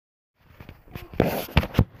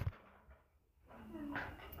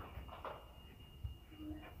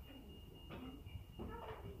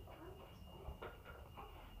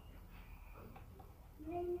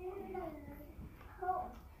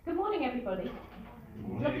everybody.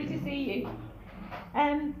 It's lovely to see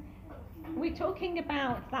you. We're talking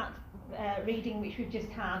about that reading which we've just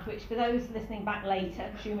had, which for those listening back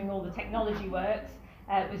later, assuming all the technology works,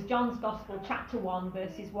 was John's Gospel, chapter 1,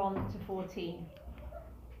 verses 1 to 14.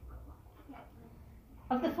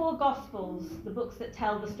 Of the four Gospels, the books that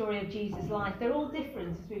tell the story of Jesus' life, they're all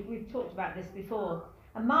different, as we've talked about this before.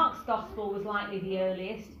 And Mark's Gospel was likely the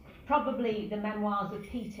earliest, probably the memoirs of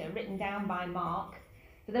Peter, written down by Mark.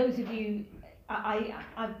 For those of you,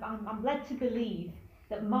 I'm led to believe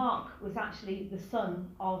that Mark was actually the son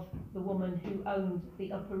of the woman who owned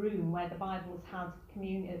the upper room where the Bibles had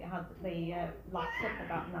the Last Supper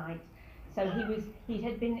that night. So he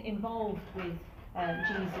had been involved with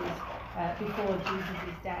Jesus before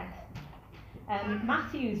Jesus' death.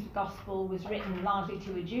 Matthew's Gospel was written largely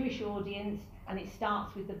to a Jewish audience, and it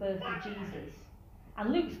starts with the birth of Jesus.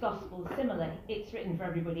 And Luke's Gospel, similarly, it's written for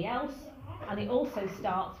everybody else, and it also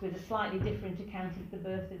starts with a slightly different account of the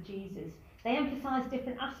birth of Jesus. They emphasise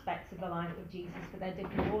different aspects of the life of Jesus for their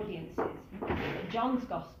different audiences. But John's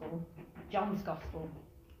Gospel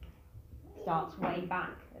starts way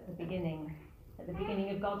back at the beginning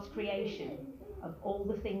of God's creation, of all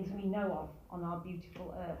the things we know of on our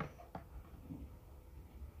beautiful earth.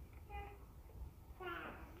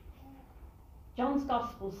 John's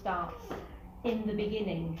Gospel starts in the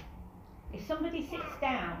beginning. If somebody sits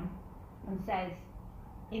down and says,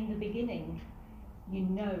 in the beginning, you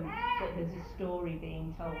know that there's a story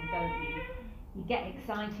being told, don't you? You get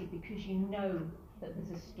excited because you know that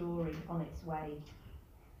there's a story on its way.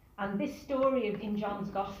 And this story in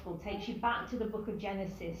John's Gospel takes you back to the book of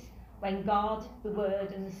Genesis, when God, the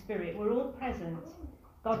Word and the Spirit were all present.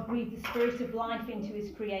 God breathed the spirit of life into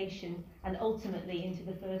his creation and ultimately into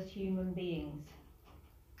the first human beings.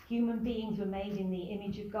 Human beings were made in the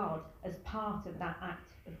image of God as part of that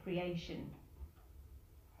act of creation.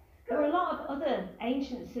 There were a lot of other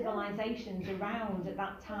ancient civilizations around at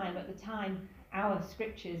that time. At the time, our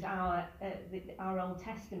scriptures, our Old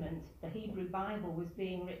Testament, the Hebrew Bible, was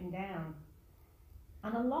being written down.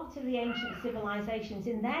 And a lot of the ancient civilizations,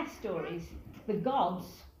 in their stories, the gods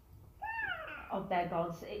of their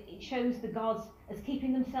gods, it shows the gods as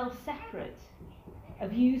keeping themselves separate,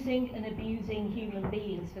 of using and abusing human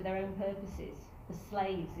beings for their own purposes, as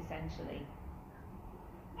slaves essentially.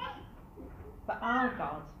 But our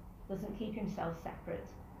God doesn't keep himself separate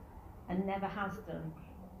and never has done.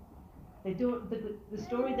 The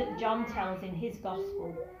story that John tells in his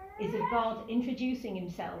Gospel is of God introducing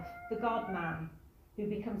himself, the God-man, who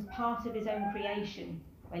becomes part of his own creation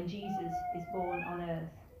when Jesus is born on earth.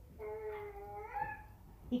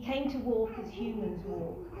 He came to walk as humans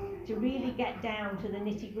walk, to really get down to the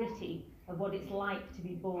nitty-gritty of what it's like to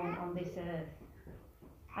be born on this earth.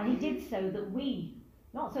 And he did so that we,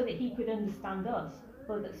 not so that he could understand us,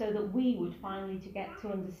 but so that we would finally to get to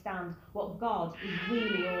understand what God is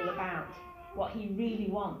really all about, what he really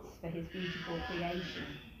wants for his beautiful creation.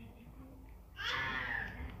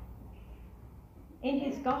 In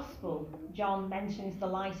his Gospel, John mentions the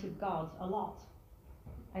light of God a lot,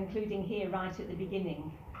 including here right at the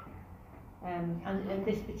beginning. And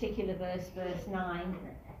this particular verse 9,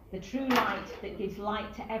 the true light that gives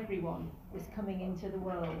light to everyone was coming into the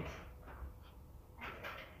world.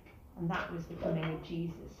 And that was the coming of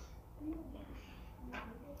Jesus.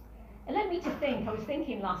 It led me to think, I was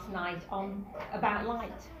thinking last night about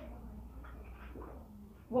light.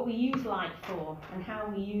 What we use light for and how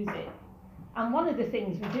we use it. And one of the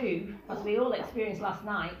things we do, as we all experienced last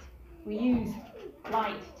night, we use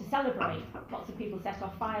light to celebrate. Lots of people set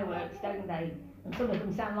off fireworks, don't they? And some of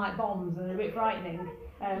them sound like bombs and are a bit frightening.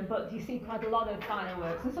 But you see quite a lot of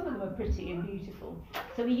fireworks, and some of them are pretty and beautiful.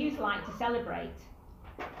 So we use light to celebrate.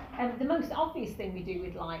 The most obvious thing we do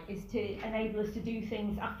with light is to enable us to do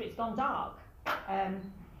things after it's gone dark.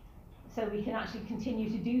 So we can actually continue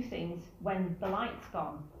to do things when the light's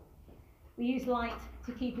gone. We use light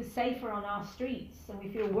to keep us safer on our streets, and we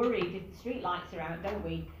feel worried if the street lights are out, don't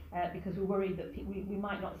we? Because we're worried that we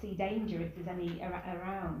might not see danger if there's any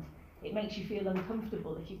around. It makes you feel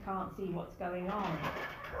uncomfortable if you can't see what's going on.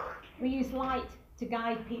 We use light to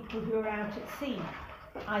guide people who are out at sea,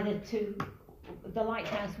 the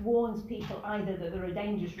lighthouse warns people either that there are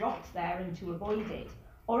dangerous rocks there and to avoid it,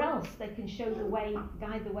 or else they can show the way,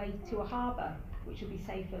 guide the way to a harbour, which will be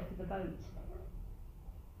safer for the boat.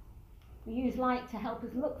 We use light to help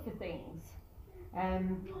us look for things.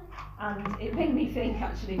 And it made me think,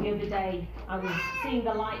 actually, the other day, I was seeing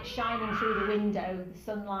the light shining through the window, the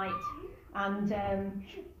sunlight, and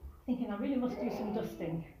thinking I really must do some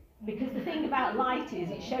dusting. Because the thing about light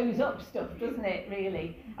is it shows up stuff, doesn't it,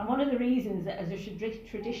 really? And one of the reasons that as a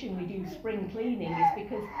tradition we do spring cleaning is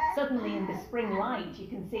because suddenly in the spring light you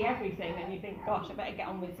can see everything and you think, gosh, I better get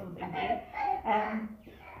on with something here.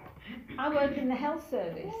 I work in the health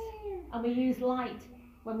service and we use light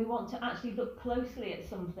when we want to actually look closely at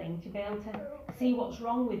something to be able to see what's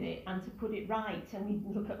wrong with it and to put it right. And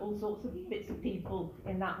we look at all sorts of bits of people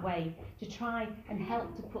in that way to try and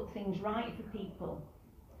help to put things right for people.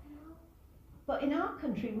 But in our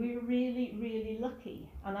country, we're really, really lucky.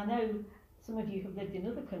 And I know some of you have lived in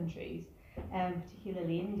other countries,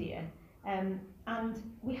 particularly India, and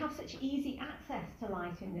we have such easy access to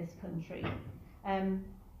light in this country.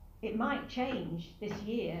 It might change this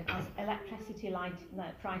year as electricity light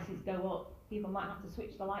prices go up. People might have to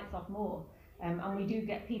switch the lights off more. And we do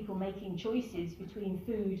get people making choices between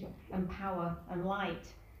food and power and light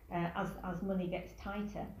as money gets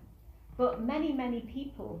tighter. But many, many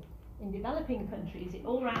people in developing countries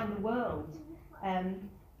all around the world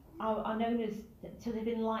are known as to live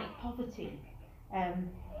in light poverty.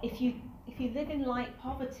 If you live in light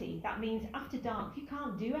poverty, that means after dark you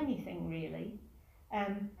can't do anything really.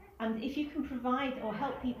 And if you can provide or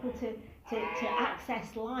help people to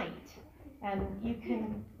access light, you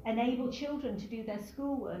can enable children to do their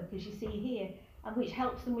schoolwork, as you see here, and which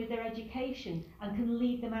helps them with their education and can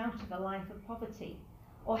lead them out of a life of poverty.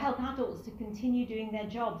 Or help adults to continue doing their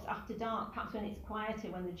jobs after dark, perhaps when it's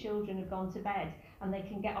quieter, when the children have gone to bed and they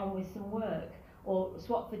can get on with some work, or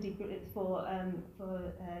swap for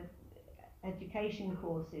education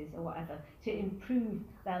courses or whatever, to improve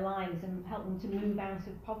their lives and help them to move out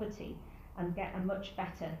of poverty and get a much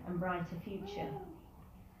better and brighter future.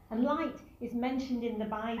 And light is mentioned in the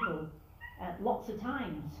Bible lots of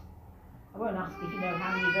times. I won't ask if you know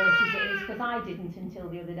how many verses it is, because I didn't until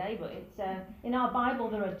the other day, but it's in our Bible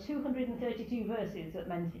there are 232 verses that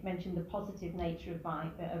mention the positive nature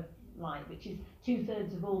of light, which is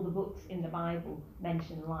 2/3 of all the books in the Bible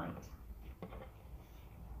mention light.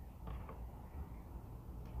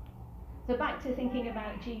 So back to thinking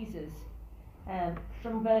about Jesus,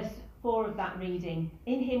 from verse 4 of that reading,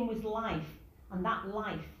 in him was life, and that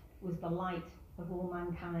life was the light of all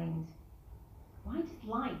mankind. Why does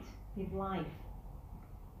light give life?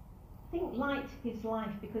 I think light gives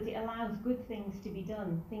life because it allows good things to be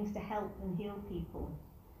done, things to help and heal people.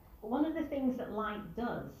 But one of the things that light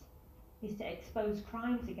does is to expose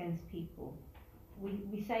crimes against people.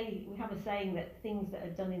 We have a saying that things that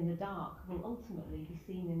are done in the dark will ultimately be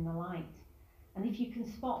seen in the light. And if you can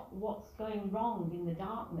spot what's going wrong in the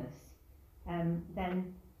darkness,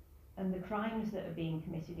 and the crimes that are being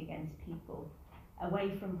committed against people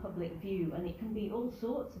away from public view, and it can be all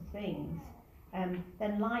sorts of things,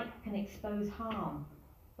 then light can expose harm,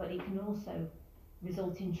 but it can also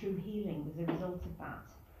result in true healing as a result of that.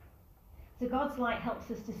 So God's light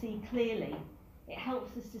helps us to see clearly. It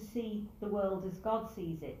helps us to see the world as God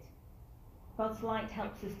sees it. God's light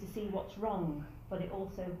helps us to see what's wrong, but it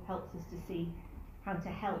also helps us to see how to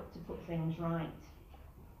help to put things right.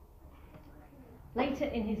 Later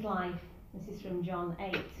in his life, this is from John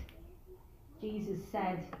 8, Jesus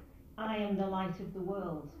said, I am the light of the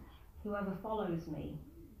world. Whoever follows me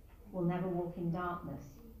will never walk in darkness,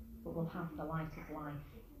 but will have the light of life.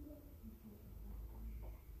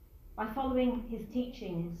 By following his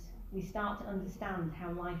teachings, we start to understand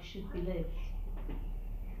how life should be lived.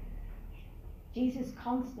 Jesus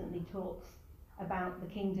constantly talks about the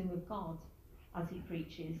kingdom of God as he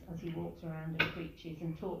preaches, as he walks around and preaches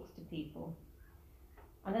and talks to people.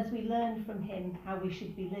 And as we learn from him how we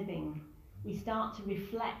should be living, we start to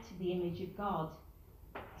reflect the image of God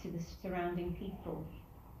to the surrounding people.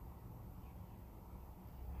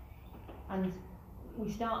 And we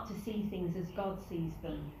start to see things as God sees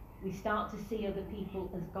them. We start to see other people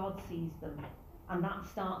as God sees them. And that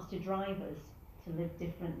starts to drive us to live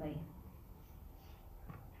differently.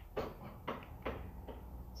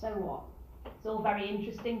 So what? It's all very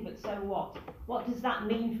interesting, but so what? What does that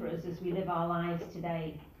mean for us as we live our lives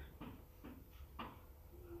today?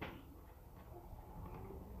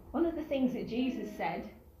 One of the things that Jesus said,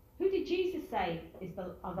 who did Jesus say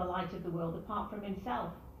are the light of the world apart from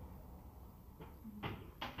himself?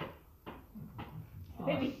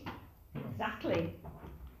 Exactly.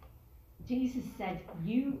 Jesus said,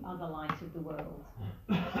 you are the light of the world.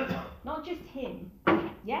 Not just him.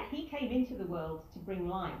 Yeah, he came into the world to bring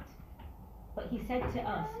light. But he said to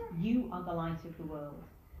us, you are the light of the world.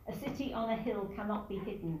 A city on a hill cannot be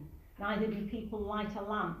hidden. Neither do people light a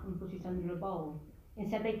lamp and put it under a bowl.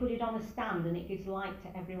 Instead, they put it on a stand and it gives light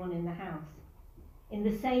to everyone in the house. In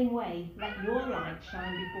the same way, let your light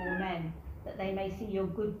shine before men, that they may see your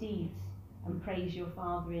good deeds and praise your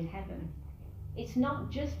Father in heaven. It's not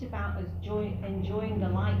just about us enjoying the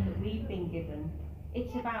light that we've been given.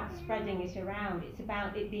 It's about spreading it around. It's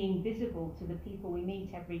about it being visible to the people we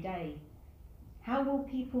meet every day. How will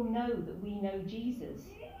people know that we know Jesus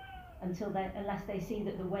unless they see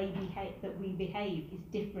that the way that we behave is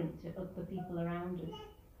different to other people around us?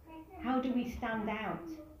 How do we stand out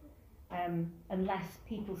unless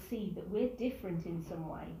people see that we're different in some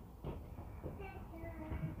way?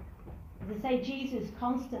 As I say, Jesus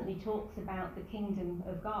constantly talks about the kingdom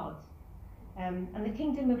of God. And the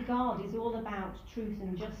kingdom of God is all about truth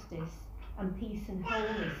and justice and peace and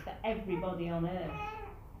wholeness for everybody on earth.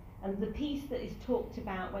 And the peace that is talked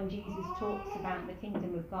about when Jesus talks about the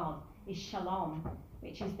kingdom of God is shalom,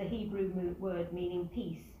 which is the Hebrew word meaning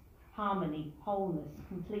peace, harmony, wholeness,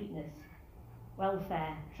 completeness,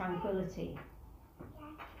 welfare, tranquility.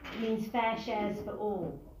 It means fair shares for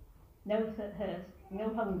all, no hurt,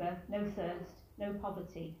 no hunger, no thirst, no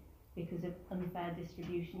poverty because of unfair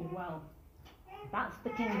distribution of wealth. That's the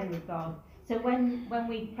kingdom of God. So when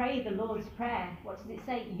we pray the Lord's Prayer, what does it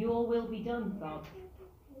say? Your will be done, God,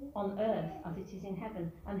 on earth as it is in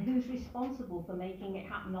heaven. And who's responsible for making it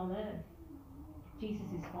happen on earth?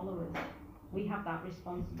 Jesus' followers. We have that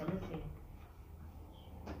responsibility.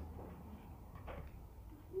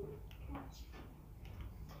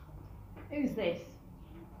 Who's this?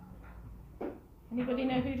 Anybody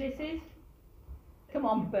know who this is? Come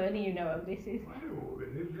on, Bernie, you know who this is. I know who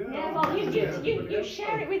it is, yeah. Yeah, well, you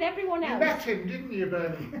share it with everyone else. You met him, didn't you,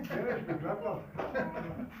 Bernie? Yes, my grandma.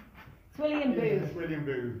 It's William Booth. Yes, William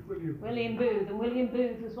Booth. William Booth. And William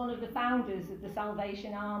Booth was one of the founders of the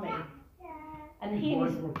Salvation Army. And he and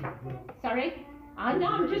his... Sorry? I know,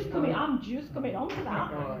 I'm just coming on to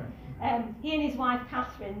that. He and his wife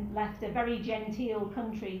Catherine left a very genteel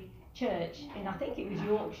country church in, I think it was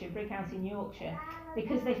Yorkshire, Brighouse in Yorkshire,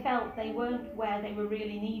 because they felt they weren't where they were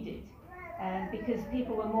really needed, because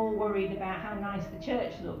people were more worried about how nice the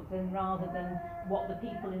church looked rather than what the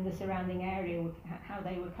people in the surrounding area how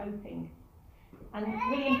they were coping. And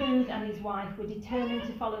William Booth and his wife were determined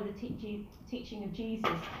to follow the teaching of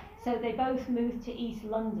Jesus, so they both moved to East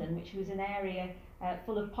London, which was an area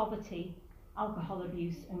full of poverty, alcohol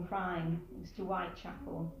abuse and crime. It was to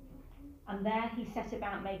Whitechapel. And there he set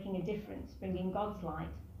about making a difference, bringing God's light,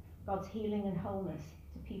 God's healing and wholeness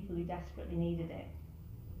to people who desperately needed it.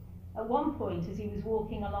 At one point, as he was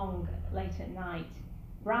walking along late at night,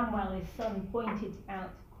 Bramwell, his son, pointed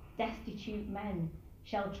out destitute men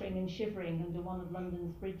sheltering and shivering under one of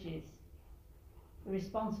London's bridges. The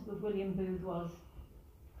response of William Booth was,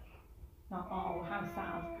 not, oh, how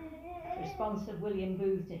sad. The response of William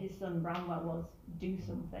Booth to his son Bramwell was, do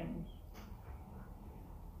something.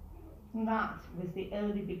 And that was the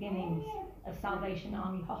early beginnings of Salvation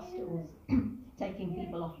Army hostels, taking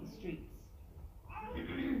people off the streets.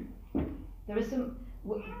 There are some.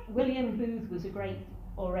 William Booth was a great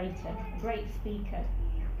orator, a great speaker,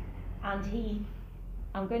 and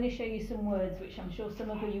I'm going to show you some words which I'm sure some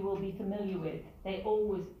of you will be familiar with. They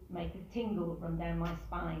always make a tingle run down my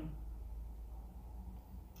spine.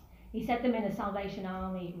 He said them in a Salvation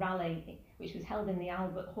Army rally, which was held in the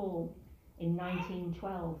Albert Hall in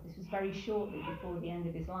 1912. This was very shortly before the end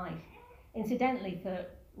of his life. Incidentally, for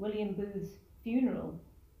William Booth's funeral,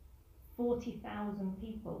 40,000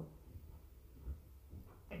 people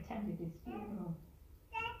attended his funeral.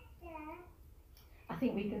 I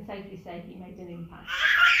think we can safely say he made an impact.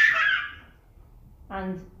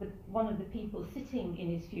 And one of the people sitting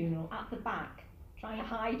in his funeral at the back, trying to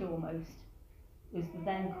hide almost, was the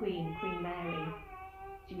then Queen Mary.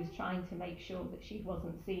 She was trying to make sure that she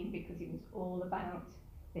wasn't seen because it was all about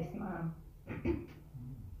this man.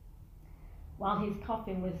 While his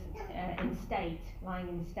coffin was lying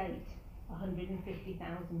in state,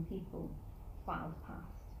 150,000 people filed past.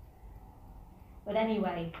 But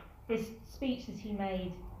anyway, this speech that he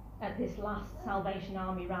made at this last Salvation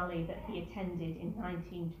Army rally that he attended in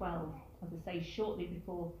 1912, as I say, shortly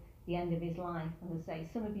before the end of his life, and I say,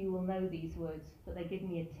 some of you will know these words, but they give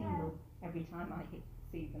me a tingle every time I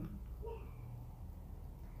see them.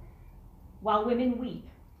 While women weep,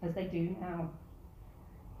 as they do now,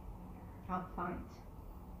 I'll fight.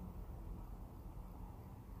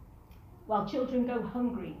 While children go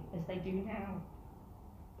hungry, as they do now,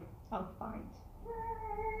 I'll fight.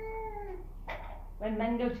 When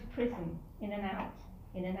men go to prison, in and out,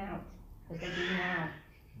 as they do now,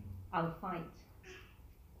 I'll fight.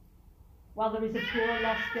 While there is a poor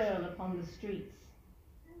lost girl upon the streets,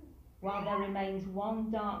 while there remains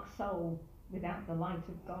one dark soul without the light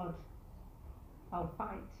of God, I'll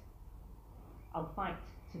fight. I'll fight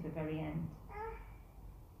to the very end.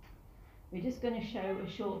 We're just going to show a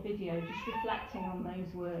short video just reflecting on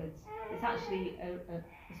those words. It's actually, as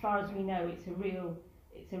far as we know, it's a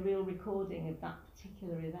real recording of that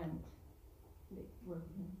particular event.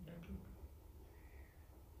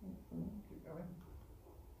 Keep going.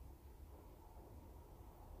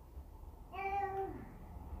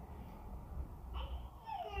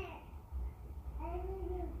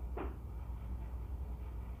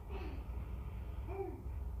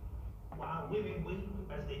 While women weep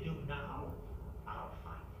as they do now, I'll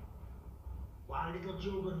fight. While little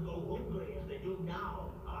children go hungry as they do now,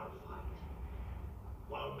 I'll fight.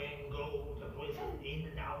 While men go to prison in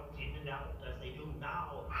and out as they do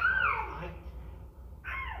now, I'll fight.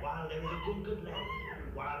 While there is a crooked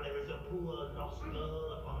land, while there is a poor lost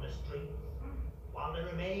girl upon the streets, while there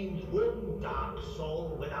remains one dark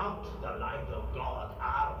soul without the light of God,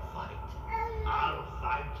 I'll fight. I'll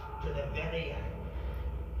fight to the very end.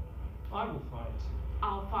 I will fight.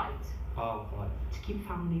 I'll fight I'll fight. to keep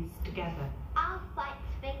families together. I'll fight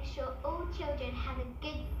to make sure all children have a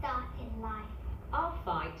good start in life. I'll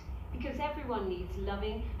fight because everyone needs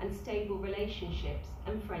loving and stable relationships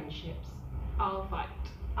and friendships. I'll fight.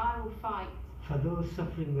 I will fight For those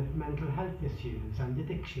suffering with mental health issues and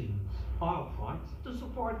addictions, I'll fight. to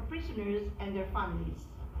support prisoners and their families.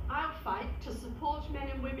 I'll fight to support men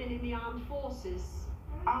and women in the armed forces.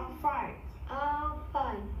 I'll fight. I'll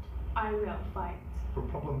fight. I will fight. For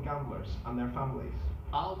problem gamblers and their families.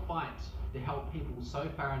 I'll fight to help people so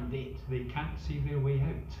far in debt They can't see their way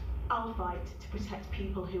out. I'll fight to protect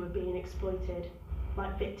people who are being exploited,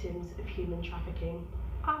 like victims of human trafficking.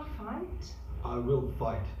 I'll fight. I will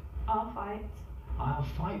fight. I'll fight. I'll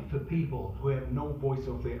fight for people who have no voice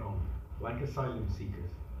of their own, like asylum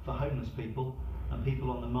seekers. for homeless people and people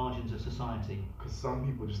on the margins of society. Because some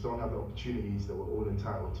people just don't have the opportunities that we're all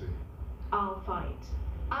entitled to. I'll fight.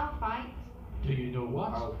 I'll fight. Do you know what?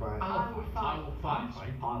 I'll fight. I will fight. I'll fight.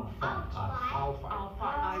 I'll fight. I'll fight. I'll fight. I'll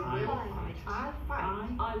fight. I will I'll fight. I'll fight.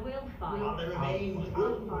 I will fight. While there remains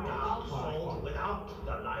one dark I'll soul fight. without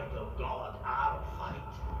the light of God, I'll fight.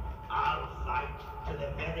 I'll fight to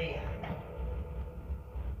the very end.